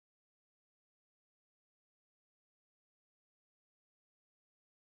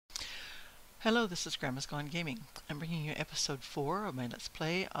Hello, this is Grandma's Gone Gaming. I'm bringing you episode 4 of my Let's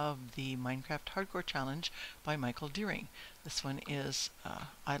Play of the Minecraft Hardcore Challenge by Michael Deering. This one is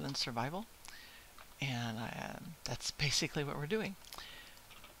Island Survival, and that's basically what we're doing.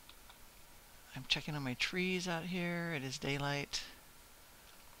 I'm checking on my trees out here. It is daylight,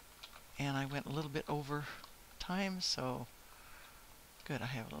 and I went a little bit over time, so good. I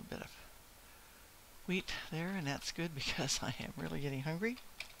have a little bit of wheat there, and that's good because I am really getting hungry.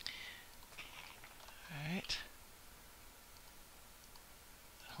 Alright.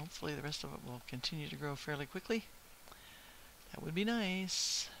 Hopefully the rest of it will continue to grow fairly quickly. That would be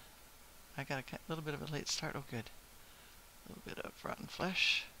nice. I got a little bit of a late start. Oh, good. A little bit of rotten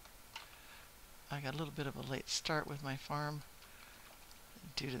flesh. I got a little bit of a late start with my farm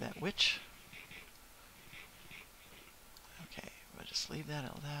due to that witch. Okay, we'll just leave that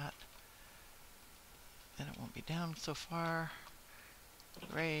at that. Then it won't be down so far.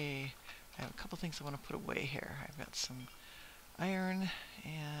 Hooray! I have a couple things I want to put away here. I've got some iron,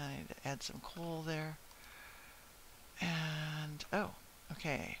 and I need to add some coal there. And, oh,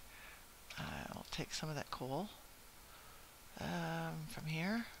 okay. I'll take some of that coal from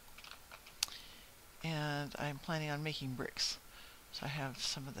here. And I'm planning on making bricks. So I have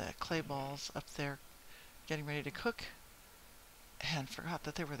some of the clay balls up there getting ready to cook, and forgot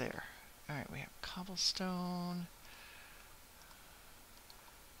that they were there. Alright, we have cobblestone.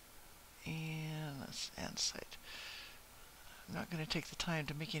 And let's andesite. I'm not going to take the time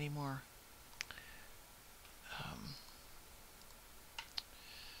to make any more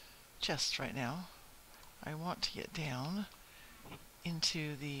chests right now. I want to get down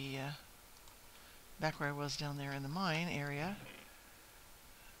into the back where I was down there in the mine area,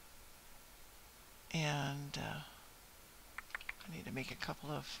 and I need to make a couple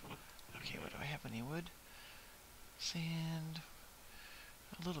of, okay, what do I have? Any wood? Sand,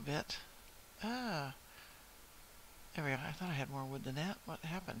 a little bit. There we go. I thought I had more wood than that. What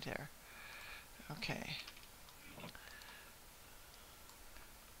happened there? Okay.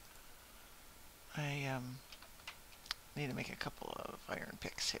 I need to make a couple of iron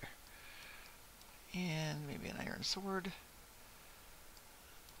picks here. And maybe an iron sword.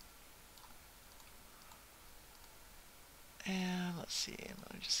 And let's see, I'm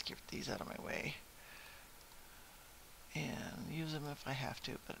going to just get these out of my way. And use them if I have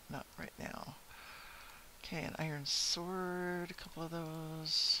to, but not right now. Okay, an iron sword, a couple of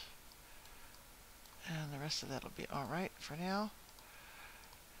those. And the rest of that will be alright for now.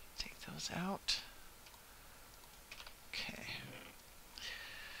 Take those out. Okay.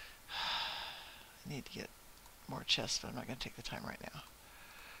 I need to get more chests, but I'm not going to take the time right now.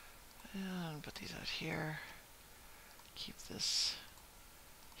 And put these out here. Keep this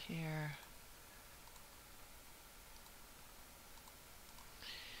here.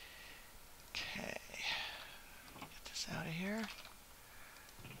 Okay. Get this out of here.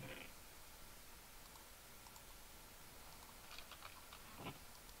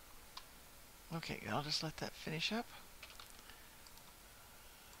 Okay, I'll just let that finish up.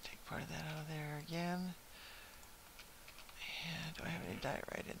 Take part of that out of there again. And do I have any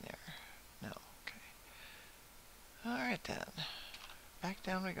diorite in there? No. Okay. Alright then. Back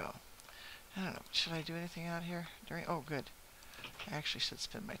down we go. I don't know. Should I do anything out here during... Oh, good. I actually should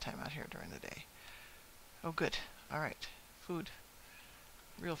spend my time out here during the day. Oh, good. Alright. Food.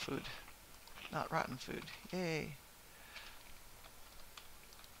 Real food. Not rotten food. Yay.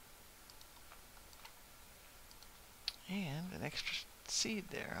 And an extra seed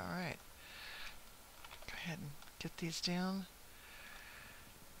there. Alright. Go ahead and get these down.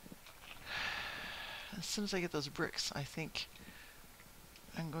 As soon as I get those bricks, I think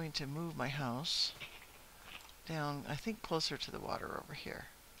I'm going to move my house down, I think, closer to the water over here.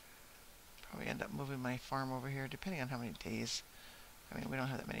 Probably end up moving my farm over here, depending on how many days. I mean, we don't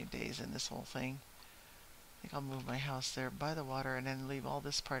have that many days in this whole thing. I think I'll move my house there by the water and then leave all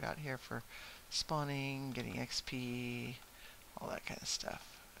this part out here for spawning, getting XP, all that kind of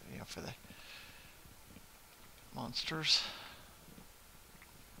stuff, you know, for the monsters.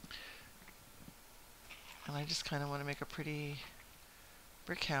 And I just kind of want to make a pretty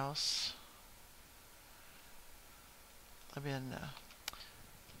brick house. I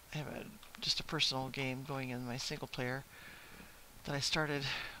have just a personal game going in my single player that I started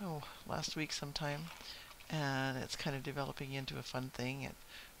last week sometime, and it's kind of developing into a fun thing. And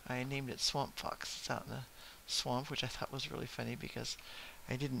I named it Swamp Fox. It's out in the swamp, which I thought was really funny because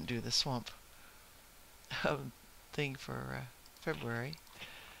I didn't do the swamp thing for February,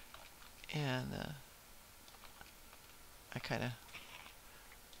 and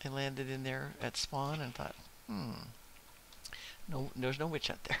I landed in there at spawn and thought, No, there's no witch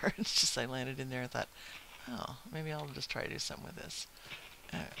out there. It's just I landed in there and thought, oh, maybe I'll just try to do something with this.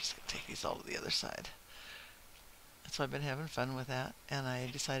 I'm just going to take these all to the other side. So I've been having fun with that, and I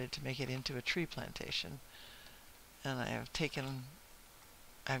decided to make it into a tree plantation. And I've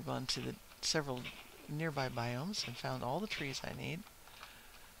gone to the several nearby biomes and found all the trees I need.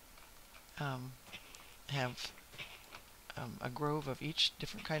 Have a grove of each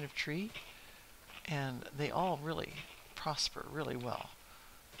different kind of tree, and they all really prosper really well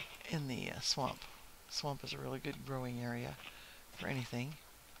in the swamp. Swamp is a really good growing area for anything.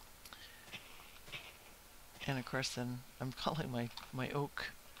 And of course then I'm calling my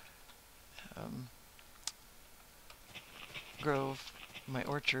oak grove my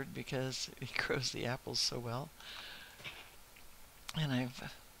orchard because it grows the apples so well. And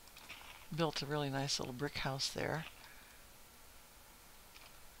I've built a really nice little brick house there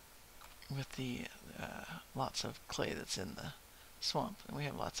with the lots of clay that's in the swamp, and we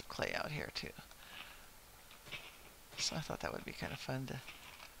have lots of clay out here too. So I thought that would be kind of fun to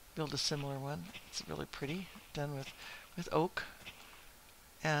build a similar one. It's really pretty, done with oak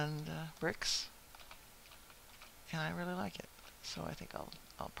and bricks, and I really like it. So I think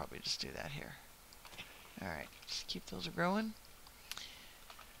I'll probably just do that here. All right, just keep those growing,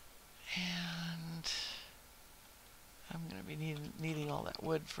 and I'm going to be needing all that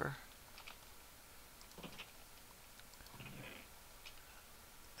wood for.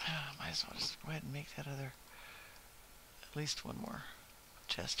 Might as well just go ahead and make that other, at least one more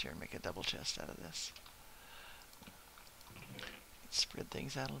chest here and make a double chest out of this. Spread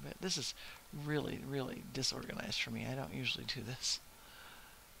things out a little bit. This is really, really disorganized for me. I don't usually do this.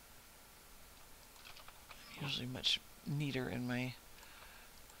 I'm usually much neater in my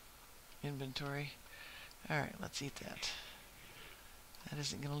inventory. Alright, let's eat that. That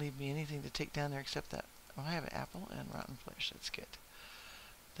isn't going to leave me anything to take down there except that. Oh, I have an apple and rotten flesh. That's good.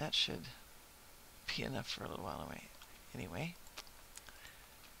 That should be enough for a little while away. Anyway,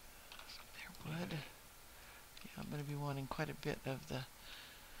 there wood. Yeah, I'm going to be wanting quite a bit of the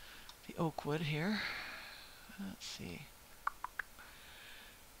oak wood here. Let's see.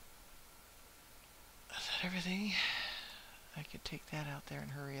 Is that everything? I could take that out there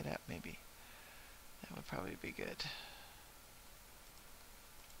and hurry it up, maybe. That would probably be good.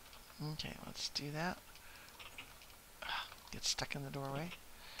 Okay, let's do that. Get stuck in the doorway.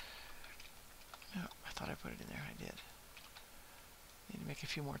 Oh, I thought I put it in there. I did. Need to make a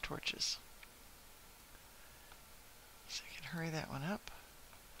few more torches. So I can hurry that one up.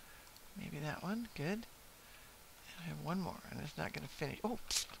 Maybe that one. Good. And I have one more, and it's not going to finish. Oh,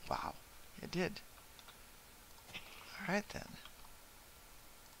 psst, wow. It did. Alright then.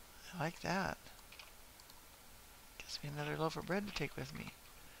 I like that. Gives me another loaf of bread to take with me.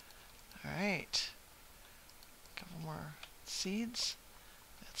 Alright. A couple more seeds.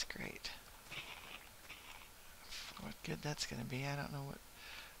 That's great. What good that's going to be, I don't know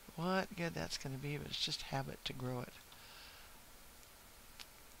what good that's going to be, but it's just habit to grow it.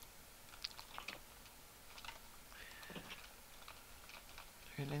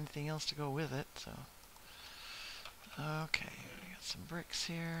 There isn't anything else to go with it, so. Okay, we got some bricks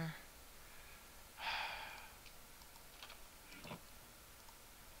here.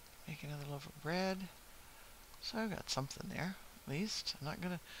 Make another loaf of bread. So I've got something there, at least. I'm not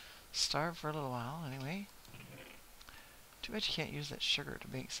going to starve for a little while, anyway. Too bad you can't use that sugar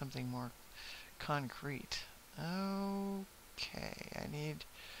to make something more concrete. Okay, I need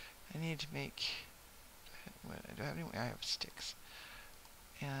to make. Do I have any? I have sticks.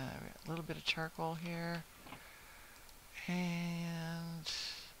 And I've got a little bit of charcoal here, and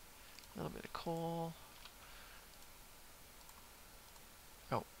a little bit of coal.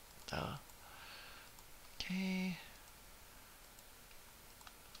 Oh, duh. Okay.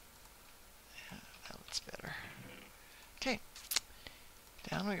 Yeah, that looks better. Okay,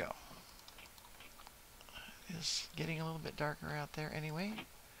 down we go. It's getting a little bit darker out there anyway,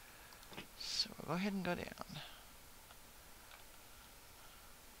 so we'll go ahead and go down.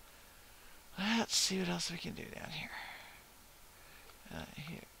 Let's see what else we can do down here.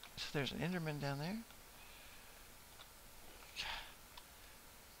 Here, so there's an Enderman down there. It's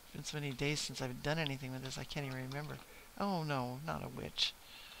been so many days since I've done anything with this, I can't even remember. Oh no, not a witch.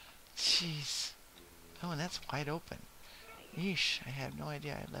 Jeez. Oh, and that's wide open. Yeesh, I had no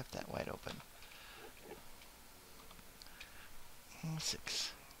idea I left that wide open.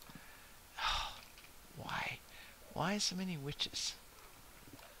 6. Oh, why? Why so many witches?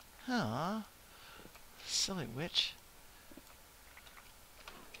 Huh? Silly witch.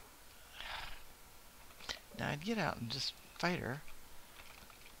 Now I'd get out and just fight her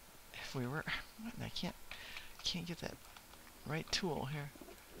if we were. I can't get that right tool here.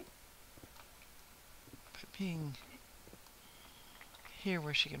 But being here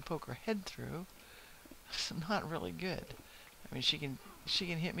where she can poke her head through, it's not really good. I mean, she can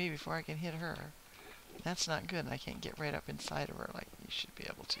hit me before I can hit her. That's not good, and I can't get right up inside of her like you should be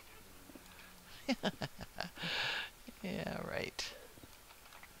able to. Yeah, right.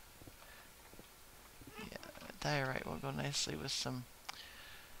 Yeah, diorite will go nicely with some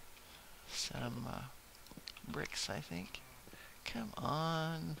bricks, I think. Come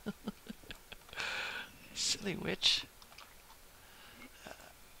on. Silly witch.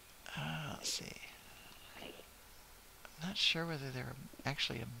 Let's see. I'm not sure whether they're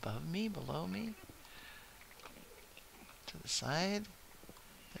actually above me, below me, to the side.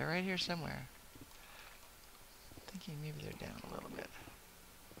 They're right here somewhere. Thinking maybe they're down a little bit.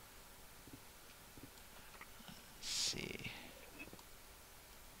 Let's see.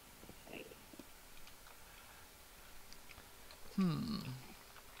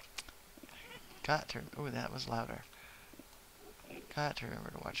 Got to. Oh, that was louder. Got to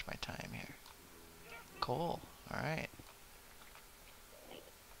remember to watch my time here. Coal. All right.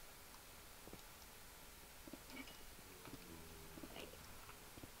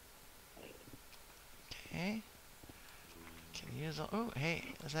 Okay. Can use. Oh, hey,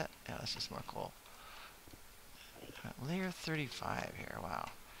 is that? Yeah, that's just more coal. Layer 35 here. Wow.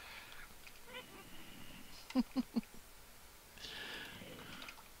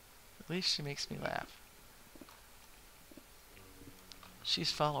 At least she makes me laugh. She's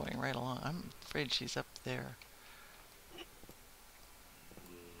following right along. I'm afraid she's up there.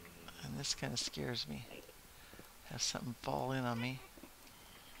 And this kind of scares me. Have something fall in on me.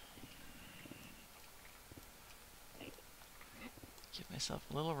 Give myself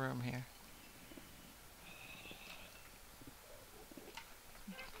a little room here.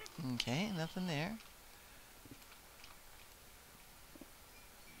 Okay, nothing there.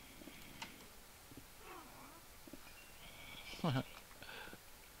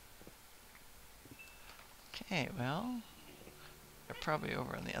 Okay, well, they're probably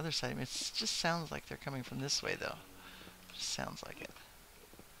over on the other side. I mean, it just sounds like they're coming from this way, though. It just sounds like it.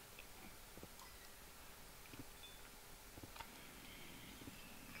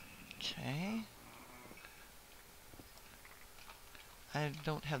 Okay. I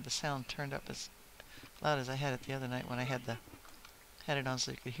don't have the sound turned up as loud as I had it the other night when I had it on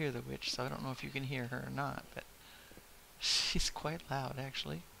so you could hear the witch, so I don't know if you can hear her or not, but she's quite loud,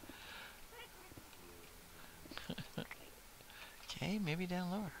 actually. Okay, maybe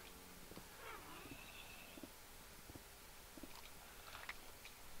down lower.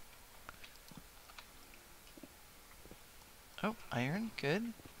 Oh, iron,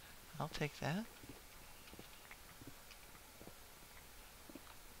 good. I'll take that.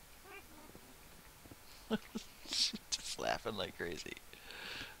 She's just laughing like crazy.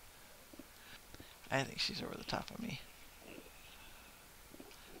 I think she's over the top of me.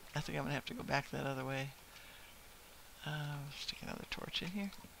 I think I'm going to have to go back that other way. Stick another torch in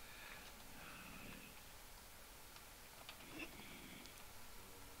here.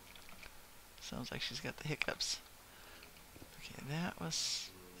 Sounds like she's got the hiccups. Okay,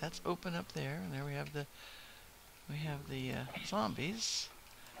 that's open up there, and there we have the zombies.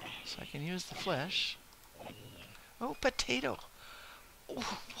 So I can use the flesh. Oh, potato!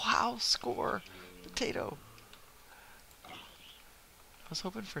 Oh, wow, score! Potato. I was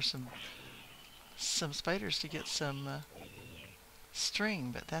hoping for some spiders to get some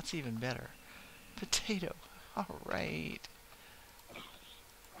string, but that's even better. Potato. All right.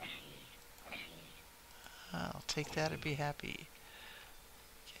 I'll take that and be happy.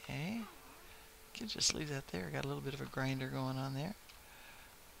 Okay. Can just leave that there. Got a little bit of a grinder going on there.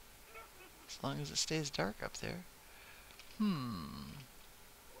 As long as it stays dark up there.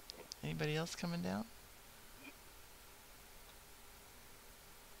 Anybody else coming down?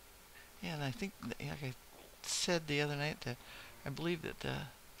 Yeah, and I think, like I said the other night, that I believe that the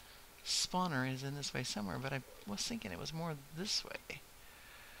spawner is in this way somewhere, but I was thinking it was more this way.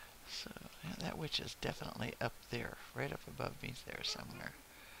 So, yeah, that witch is definitely up there, right up above me there somewhere.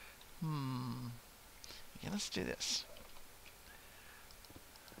 Okay, let's do this.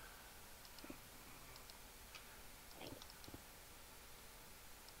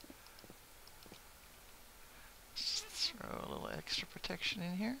 Just throw a little extra protection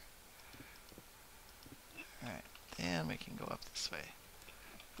in here. Alright, then we can go up this way.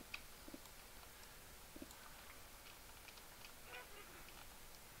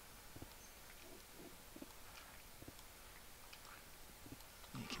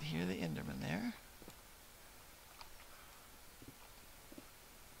 You can hear the Enderman there.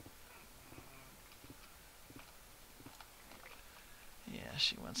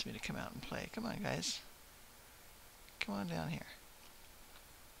 She wants me to come out and play. Come on, guys. Come on down here.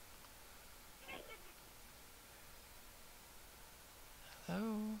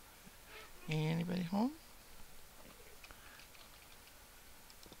 Hello? Anybody home?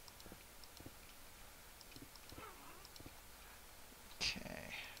 Okay.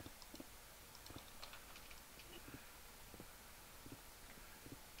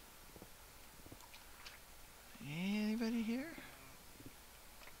 Anybody here?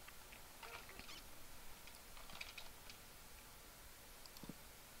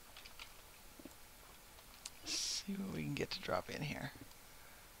 See what we can get to drop in here.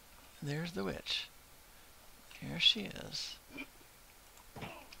 There's the witch. There she is.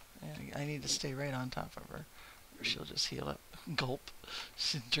 And I need to stay right on top of her, or she'll just heal up. Gulp.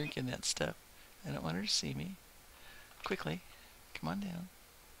 She's drinking that stuff. I don't want her to see me. Quickly. Come on down.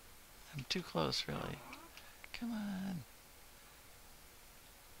 I'm too close, really. Come on.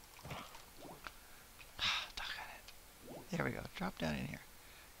 Doggone it. There we go. Drop down in here.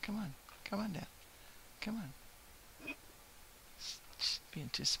 Come on. Come on down. Come on. She's being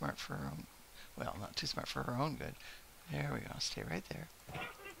too smart for her own. Well, not too smart for her own good. There we go. Stay right there.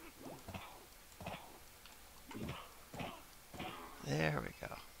 There we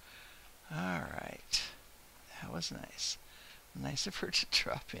go. All right. That was nice. Nice of her to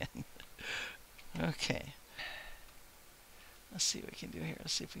drop in. Okay. Let's see what we can do here.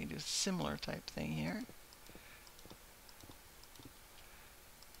 Let's see if we can do a similar type thing here.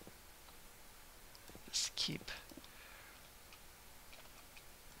 Just keep.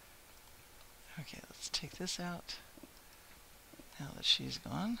 Okay, let's take this out. Now that she's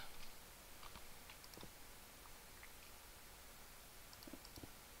gone.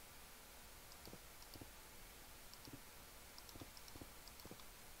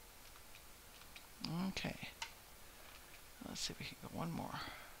 Okay. Let's see if we can get one more.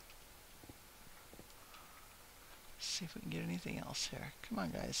 See if we can get anything else here. Come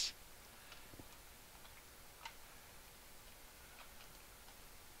on, guys.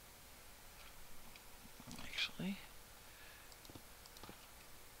 Actually,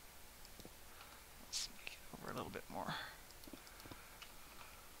 let's make it over a little bit more.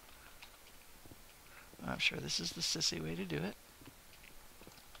 I'm sure this is the sissy way to do it.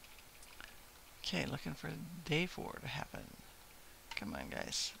 Okay, looking for day 4 to happen. Come on,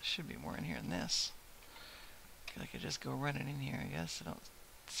 guys. There should be more in here than this. I could just go running in here, I guess. I don't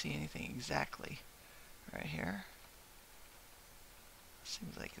see anything exactly right here.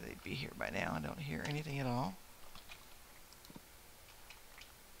 Seems like they'd be here by now. I don't hear anything at all.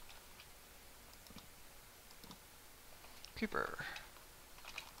 Creeper.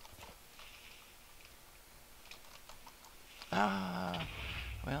 Ah,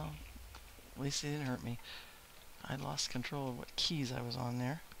 well, at least it didn't hurt me. I lost control of what keys I was on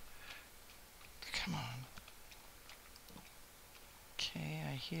there. Come on. Okay,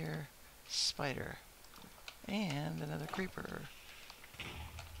 I hear spider. And another creeper.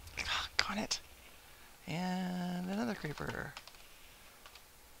 Oh, got it. And another creeper.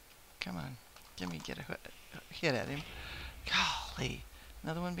 Come on. Get a hit at him. Golly.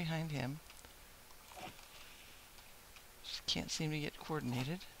 Another one behind him. Just can't seem to get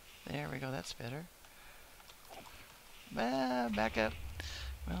coordinated. There we go, that's better. Back up.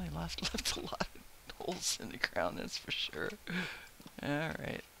 Well, he left a lot of holes in the ground, that's for sure.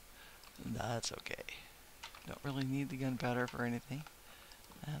 Alright. That's okay. Don't really need the gunpowder for anything.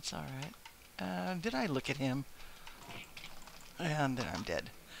 That's alright. Did I look at him? And then I'm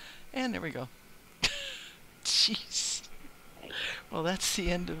dead. And there we go. Jeez. Well, that's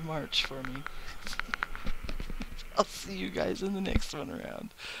the end of March for me. I'll see you guys in the next one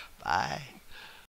around. Bye.